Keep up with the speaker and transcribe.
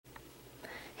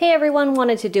Hey everyone,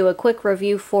 wanted to do a quick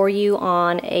review for you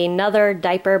on another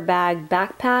diaper bag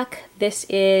backpack. This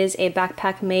is a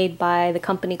backpack made by the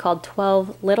company called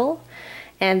 12Little,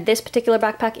 and this particular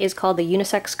backpack is called the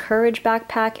Unisex Courage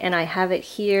Backpack, and I have it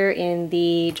here in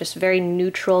the just very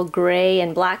neutral gray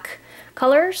and black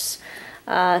colors.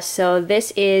 So this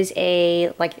is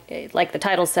a, like the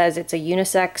title says, it's a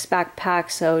unisex backpack,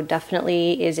 so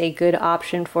definitely is a good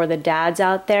option for the dads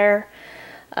out there.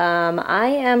 I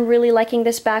am really liking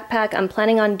this backpack. I'm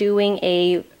planning on doing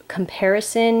a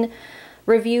comparison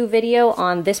review video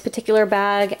on this particular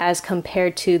bag as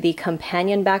compared to the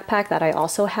companion backpack that I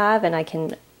also have, and I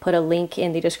can put a link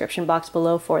in the description box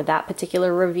below for that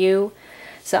particular review.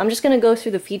 So I'm just going to go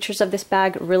through the features of this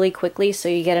bag really quickly so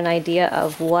you get an idea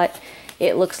of what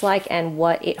it looks like and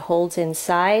what it holds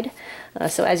inside.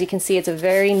 So as you can see, it's a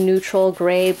very neutral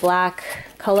gray black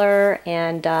color,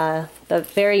 and the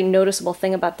very noticeable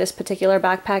thing about this particular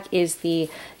backpack is the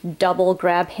double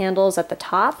grab handles at the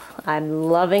top. I'm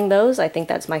loving those. I think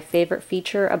that's my favorite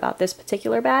feature about this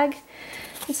particular bag.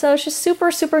 And so it's just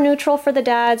super neutral for the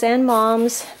dads and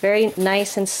moms. Very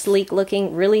nice and sleek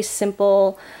looking, really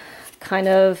simple kind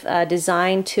of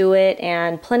design to it,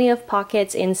 and plenty of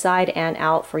pockets inside and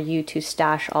out for you to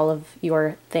stash all of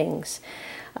your things.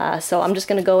 So I'm just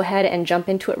going to go ahead and jump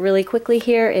into it really quickly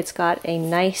here. It's got a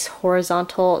nice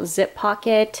horizontal zip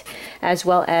pocket as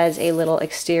well as a little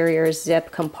exterior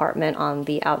zip compartment on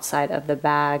the outside of the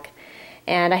bag.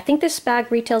 And I think this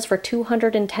bag retails for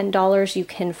 $210. You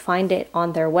can find it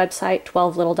on their website,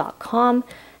 12little.com,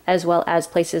 as well as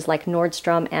places like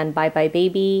Nordstrom and Bye Bye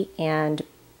Baby and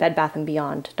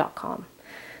bedbathandbeyond.com.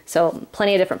 So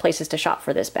plenty of different places to shop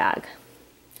for this bag.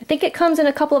 I think it comes in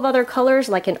a couple of other colors,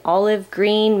 like an olive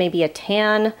green, maybe a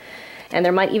tan, and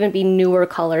there might even be newer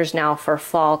colors now for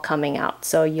fall coming out.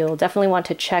 So you'll definitely want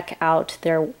to check out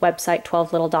their website,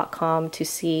 12little.com, to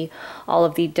see all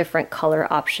of the different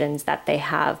color options that they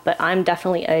have. But I'm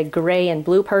definitely a gray and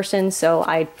blue person, so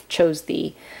I chose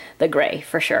the gray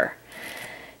for sure.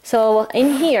 So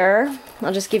in here,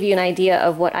 I'll just give you an idea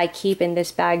of what I keep in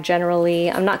this bag generally.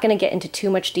 I'm not going to get into too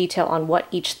much detail on what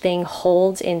each thing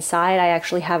holds inside. I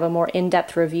actually have a more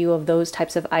in-depth review of those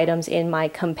types of items in my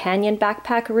companion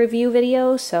backpack review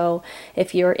video. So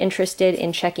if you're interested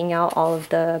in checking out all of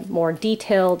the more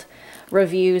detailed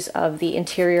reviews of the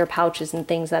interior pouches and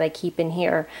things that I keep in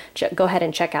here, go ahead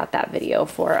and check out that video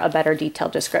for a better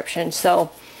detailed description. So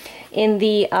in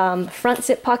the front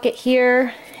zip pocket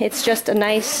here, it's just a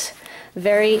nice,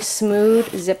 very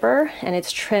smooth zipper, and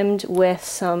it's trimmed with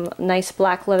some nice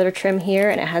black leather trim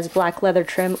here, and it has black leather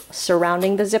trim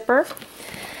surrounding the zipper.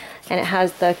 And it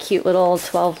has the cute little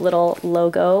 12Little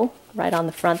logo right on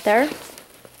the front there.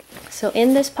 So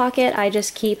in this pocket, I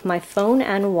just keep my phone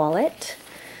and wallet.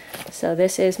 So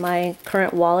this is my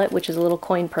current wallet, which is a little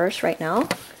coin purse right now.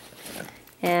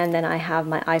 And then I have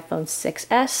my iPhone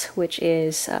 6s,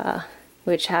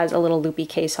 which has a little loopy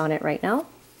case on it right now.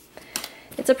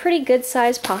 It's a pretty good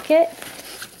size pocket.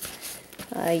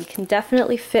 You can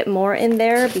definitely fit more in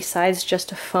there besides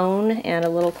just a phone and a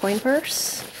little coin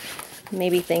purse.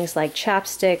 Maybe things like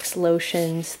chapsticks,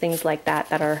 lotions, things like that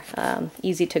that are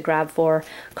easy to grab for.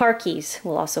 Car keys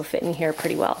will also fit in here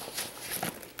pretty well.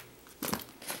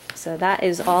 So that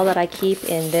is all that I keep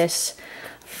in this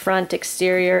front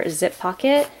exterior zip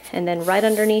pocket, and then right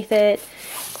underneath it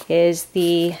is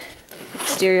the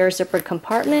exterior zippered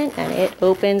compartment, and it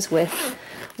opens with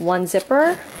one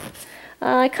zipper.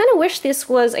 I kind of wish this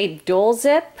was a dual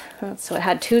zip, so it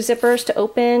had two zippers to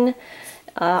open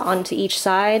onto each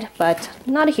side, but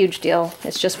not a huge deal.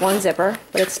 It's just one zipper,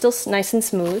 but it's still nice and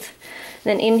smooth. And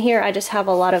then in here I just have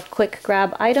a lot of quick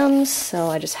grab items, so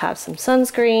I just have some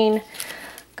sunscreen,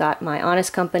 got my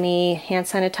Honest Company hand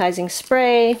sanitizing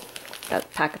spray, got a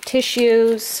pack of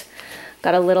tissues,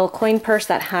 got a little coin purse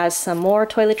that has some more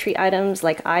toiletry items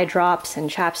like eye drops and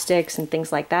chapsticks and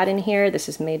things like that in here. This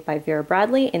is made by Vera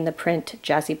Bradley in the print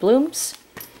Jazzy Blooms.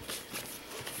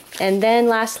 And then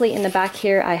lastly in the back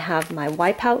here I have my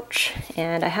Y pouch,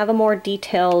 and I have a more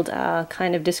detailed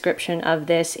kind of description of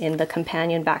this in the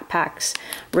companion backpacks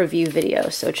review video,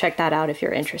 so check that out if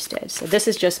you're interested. So this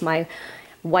is just my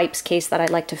wipes case that I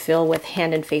like to fill with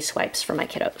hand and face wipes for my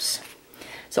kiddos.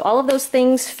 So all of those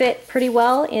things fit pretty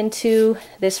well into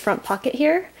this front pocket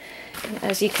here.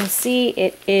 As you can see,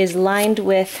 it is lined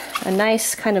with a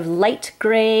nice kind of light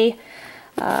gray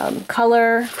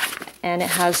color, and it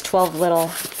has 12Little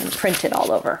printed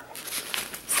all over.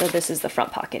 So this is the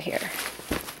front pocket here.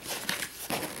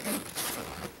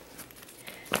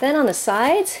 Then on the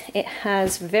sides, it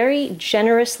has very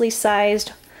generously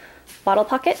sized bottle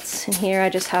pockets. And here I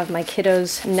just have my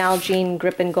kiddos Nalgene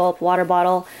Grip and Gulp water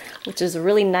bottle. which is a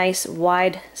really nice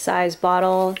wide size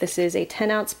bottle. This is a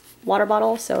 10-ounce water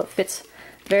bottle, so it fits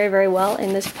very, very well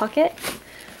in this pocket.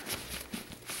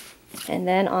 And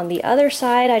then on the other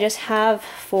side, I just have,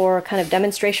 for kind of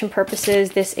demonstration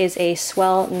purposes, this is a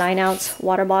Swell 9-ounce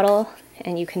water bottle,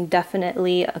 and you can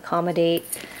definitely accommodate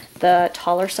the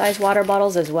taller size water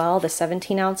bottles as well. The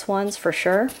 17-ounce ones for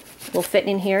sure will fit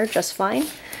in here just fine.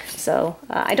 So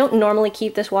I don't normally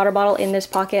keep this water bottle in this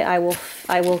pocket. I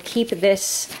will keep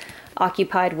this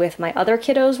occupied with my other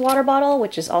kiddo's water bottle,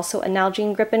 which is also a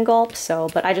Nalgene Grip and Gulp.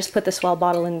 But I just put the Swell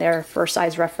bottle in there for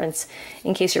size reference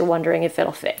in case you're wondering if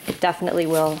it'll fit. It definitely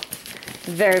will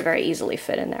very, very easily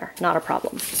fit in there. Not a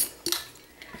problem.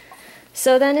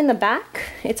 So then in the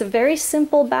back, it's a very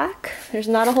simple back. There's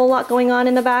not a whole lot going on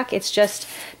in the back. It's just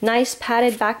nice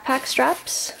padded backpack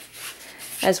straps,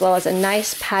 as well as a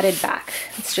nice padded back.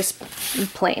 It's just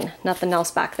plain, nothing else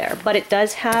back there. But it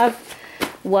does have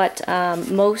what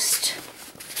most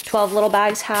 12Little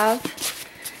bags have.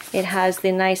 It has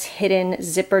the nice hidden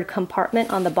zippered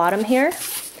compartment on the bottom here,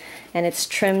 and it's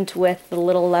trimmed with the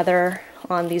little leather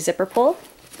on the zipper pull.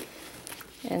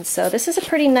 And so this is a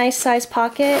pretty nice size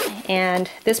pocket, and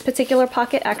this particular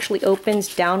pocket actually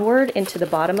opens downward into the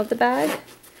bottom of the bag.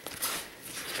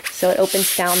 So it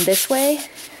opens down this way,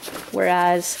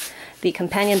 whereas the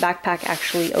companion backpack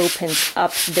actually opens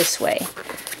up this way.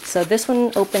 So this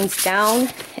one opens down,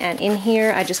 and in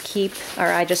here I just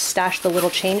stash the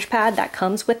little change pad that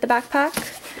comes with the backpack.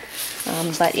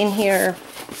 But in here,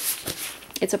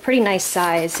 it's a pretty nice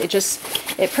size.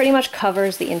 It pretty much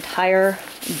covers the entire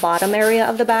bottom area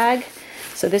of the bag.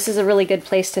 So this is a really good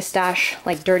place to stash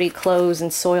like dirty clothes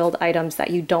and soiled items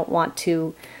that you don't want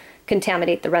to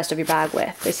contaminate the rest of your bag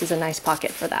with. This is a nice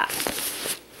pocket for that.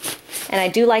 And I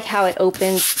do like how it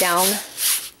opens down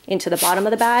into the bottom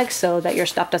of the bag so that your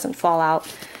stuff doesn't fall out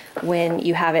when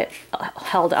you have it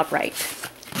held upright.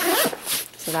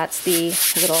 So that's the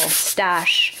little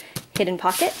stash hidden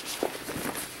pocket.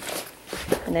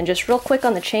 And then just real quick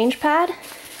on the change pad,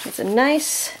 it's a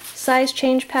nice size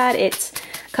change pad. It's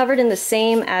covered in the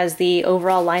same as the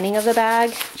overall lining of the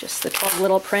bag, just the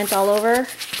 12Little print all over.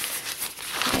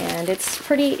 And it's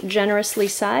pretty generously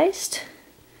sized.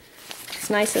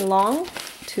 It's nice and long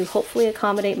to hopefully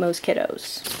accommodate most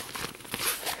kiddos.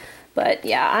 But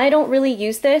yeah, I don't really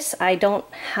use this. I don't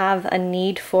have a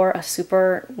need for a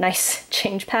super nice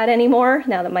change pad anymore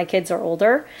now that my kids are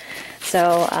older.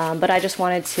 So, but I just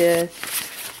wanted to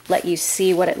let you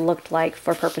see what it looked like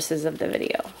for purposes of the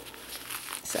video.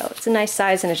 So it's a nice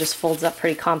size, and it just folds up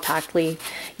pretty compactly.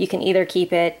 You can either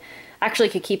keep it, actually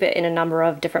you could keep it in a number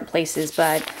of different places,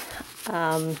 but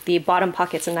the bottom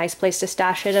pocket's a nice place to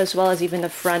stash it, as well as even the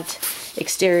front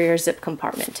exterior zip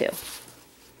compartment too.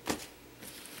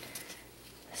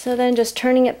 So then just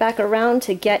turning it back around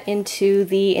to get into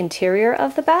the interior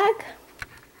of the bag.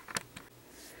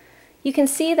 You can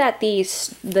see that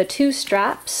the two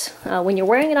straps, when you're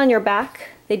wearing it on your back,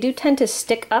 they do tend to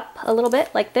stick up a little bit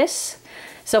like this.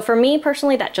 So for me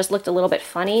personally, that just looked a little bit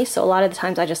funny. So a lot of the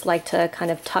times I just like to kind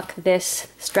of tuck this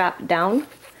strap down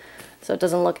so it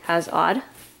doesn't look as odd.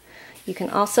 You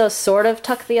can also sort of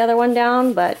tuck the other one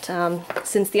down, but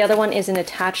since the other one isn't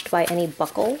attached by any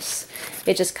buckles,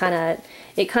 it just kind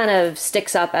of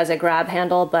sticks up as a grab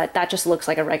handle, but that just looks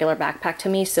like a regular backpack to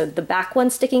me. So the back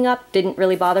one sticking up didn't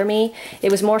really bother me.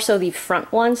 It was more so the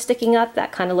front one sticking up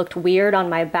that kind of looked weird on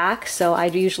my back. So I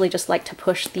usually just like to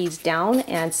push these down.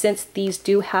 And since these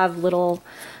do have little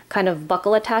kind of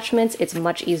buckle attachments, it's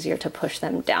much easier to push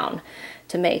them down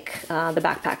to make the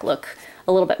backpack look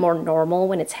a little bit more normal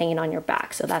when it's hanging on your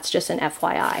back. So that's just an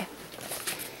FYI.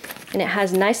 And it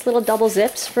has nice little double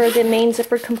zips for the main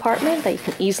zippered compartment that you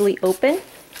can easily open.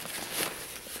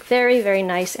 Very, very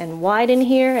nice and wide in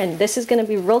here. And this is going to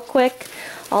be real quick.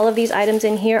 All of these items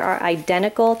in here are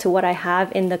identical to what I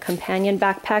have in the companion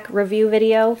backpack review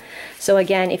video. So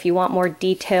again, if you want more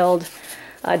detailed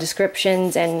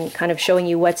descriptions and kind of showing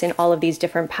you what's in all of these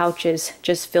different pouches,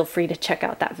 just feel free to check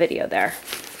out that video there.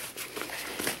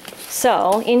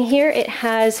 So in here it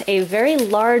has a very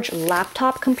large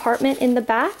laptop compartment in the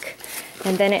back,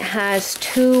 and then it has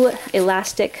two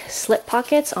elastic slip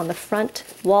pockets on the front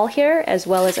wall here, as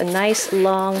well as a nice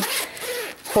long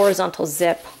horizontal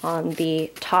zip on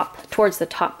the top, towards the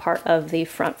top part of the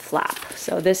front flap.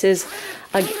 So this is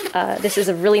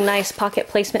a really nice pocket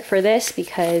placement for this,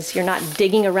 because you're not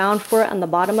digging around for it on the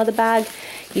bottom of the bag.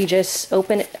 You just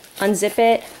open it, unzip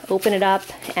it, open it up,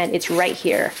 and it's right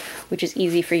here, which is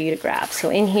easy for you to grab. So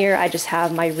in here I just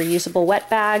have my reusable wet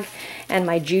bag and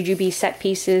my Jujube set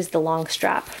pieces, the long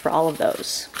strap for all of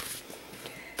those.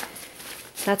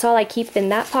 That's all I keep in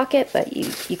that pocket, but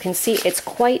you can see it's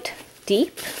quite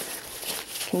deep.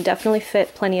 can definitely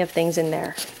fit plenty of things in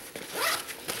there.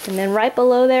 And then right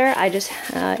below there, I just,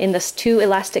 in this 2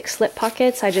 elastic slip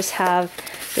pockets, I just have,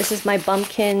 this is my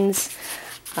Bumpkins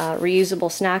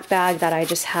reusable snack bag that I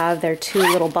just have their 2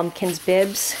 little Bumpkins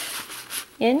bibs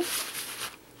in.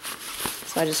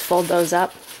 So I just fold those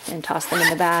up and toss them in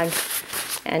the bag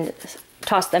and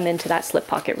toss them into that slip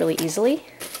pocket really easily.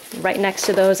 Right next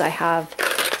to those I have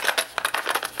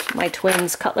my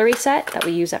twins cutlery set that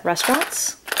we use at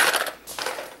restaurants.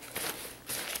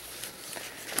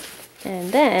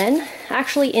 And then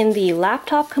actually in the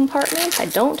laptop compartment, I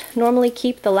don't normally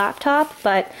keep the laptop,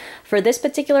 but for this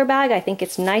particular bag I think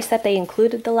it's nice that they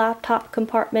included the laptop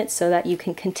compartment so that you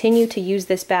can continue to use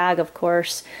this bag, of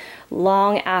course,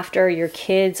 long after your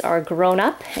kids are grown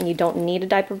up and you don't need a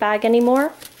diaper bag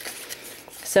anymore.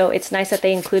 So it's nice that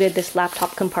they included this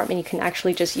laptop compartment. You can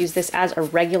actually just use this as a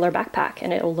regular backpack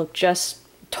and it'll look just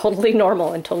totally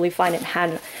normal and totally fine.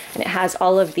 And it has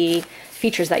all of the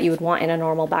features that you would want in a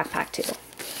normal backpack too.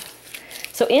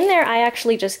 So in there I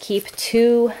actually just keep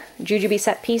 2 jujube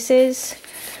set pieces.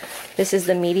 This is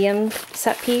the medium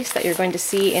set piece that you're going to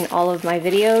see in all of my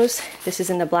videos. This is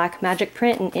in the black magic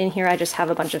print, and in here I just have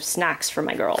a bunch of snacks for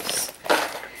my girls.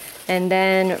 And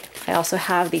then I also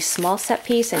have the small set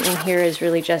piece, and in here is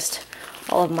really just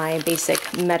all of my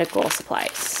basic medical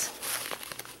supplies.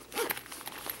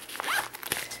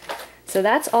 So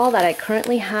that's all that I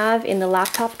currently have in the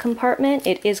laptop compartment.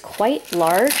 It is quite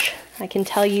large. I can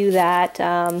tell you that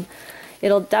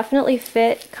it'll definitely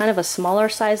fit kind of a smaller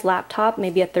size laptop,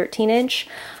 maybe a 13-inch.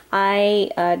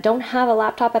 I don't have a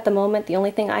laptop at the moment. The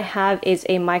only thing I have is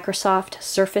a Microsoft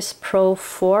Surface Pro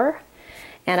 4.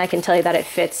 And I can tell you that it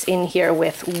fits in here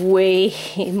with way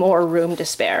more room to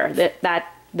spare.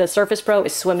 The Surface Pro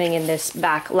is swimming in this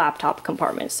back laptop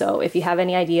compartment. So if you have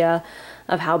any idea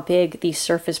of how big the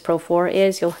Surface Pro 4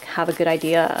 is, you'll have a good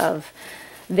idea of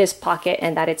this pocket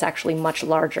and that it's actually much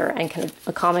larger and can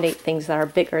accommodate things that are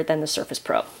bigger than the Surface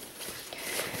Pro.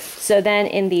 So then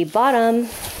in the bottom,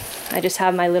 I just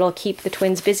have my little Keep the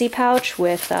Twins Busy pouch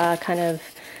with kind of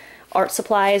art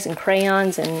supplies and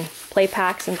crayons and play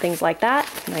packs and things like that.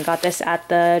 And I got this at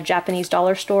the Japanese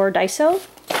dollar store Daiso.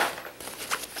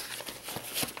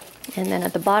 And then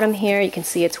at the bottom here, you can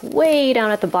see it's way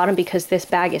down at the bottom because this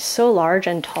bag is so large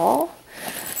and tall.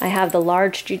 I have the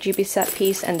large jujube set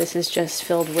piece, and this is just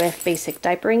filled with basic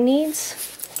diapering needs.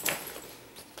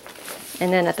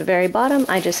 And then at the very bottom,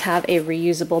 I just have a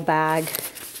reusable bag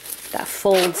that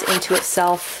folds into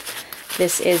itself.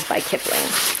 This is by Kipling.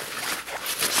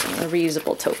 A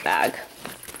reusable tote bag.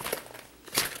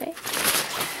 Okay.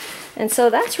 And so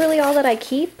that's really all that I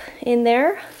keep in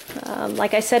there.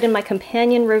 Like I said in my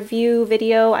companion review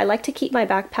video, I like to keep my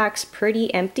backpacks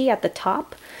pretty empty at the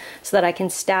top so that I can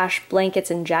stash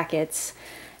blankets and jackets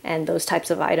and those types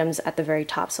of items at the very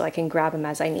top so I can grab them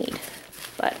as I need.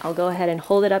 But I'll go ahead and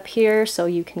hold it up here so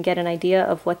you can get an idea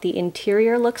of what the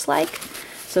interior looks like.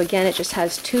 So again, it just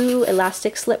has 2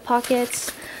 elastic slip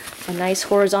pockets, a nice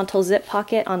horizontal zip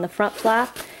pocket on the front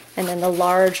flap, and then the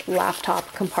large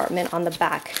laptop compartment on the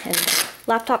back. And the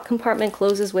laptop compartment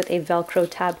closes with a Velcro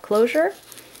tab closure.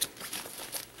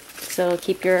 So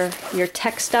keep your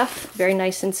tech stuff very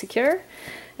nice and secure.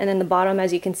 And then the bottom,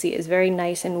 as you can see, is very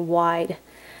nice and wide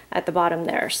at the bottom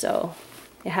there. So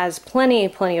it has plenty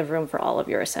of room for all of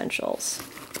your essentials.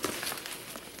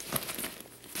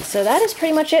 So that is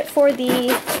pretty much it for the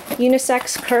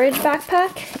Unisex Courage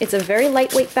Backpack. It's a very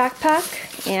lightweight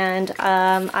backpack, and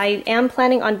I am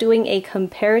planning on doing a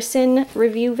comparison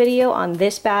review video on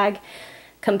this bag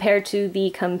compared to the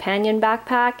companion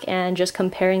backpack and just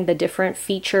comparing the different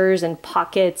features and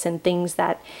pockets and things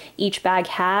that each bag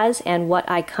has and what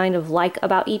I kind of like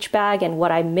about each bag and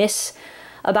what I miss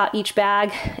about each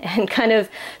bag. And kind of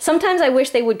sometimes I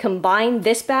wish they would combine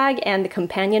this bag and the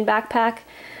companion backpack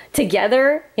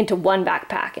together into one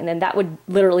backpack, and then that would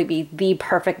literally be the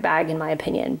perfect bag in my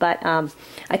opinion. But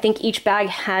I think each bag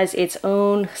has its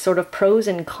own sort of pros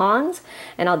and cons,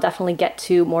 and I'll definitely get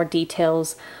to more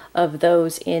details of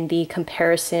those in the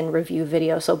comparison review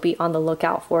video, so be on the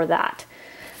lookout for that.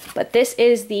 But this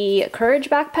is the Courage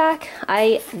Backpack.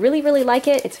 I really like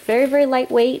it. It's very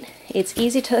lightweight. It's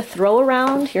easy to throw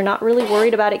around. You're not really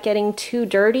worried about it getting too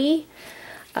dirty.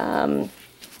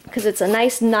 Because it's a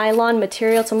nice nylon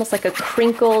material. It's almost like a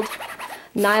crinkled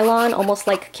nylon, almost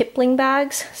like Kipling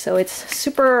bags. So it's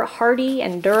super hardy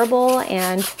and durable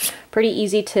and pretty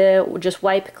easy to just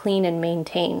wipe, clean, and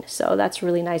maintain. So that's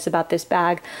really nice about this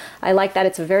bag. I like that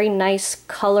it's a very nice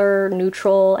color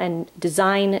neutral and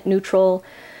design neutral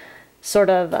sort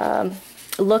of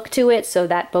look to it so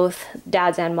that both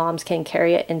dads and moms can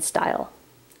carry it in style.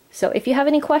 So if you have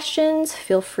any questions,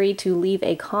 feel free to leave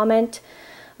a comment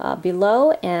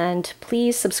below, and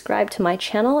please subscribe to my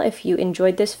channel if you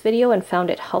enjoyed this video and found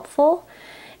it helpful.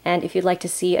 And if you'd like to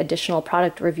see additional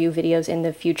product review videos in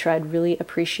the future, I'd really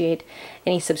appreciate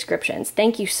any subscriptions.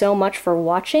 Thank you so much for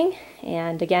watching,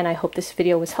 and again, I hope this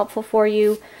video was helpful for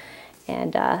you,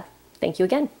 and thank you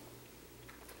again.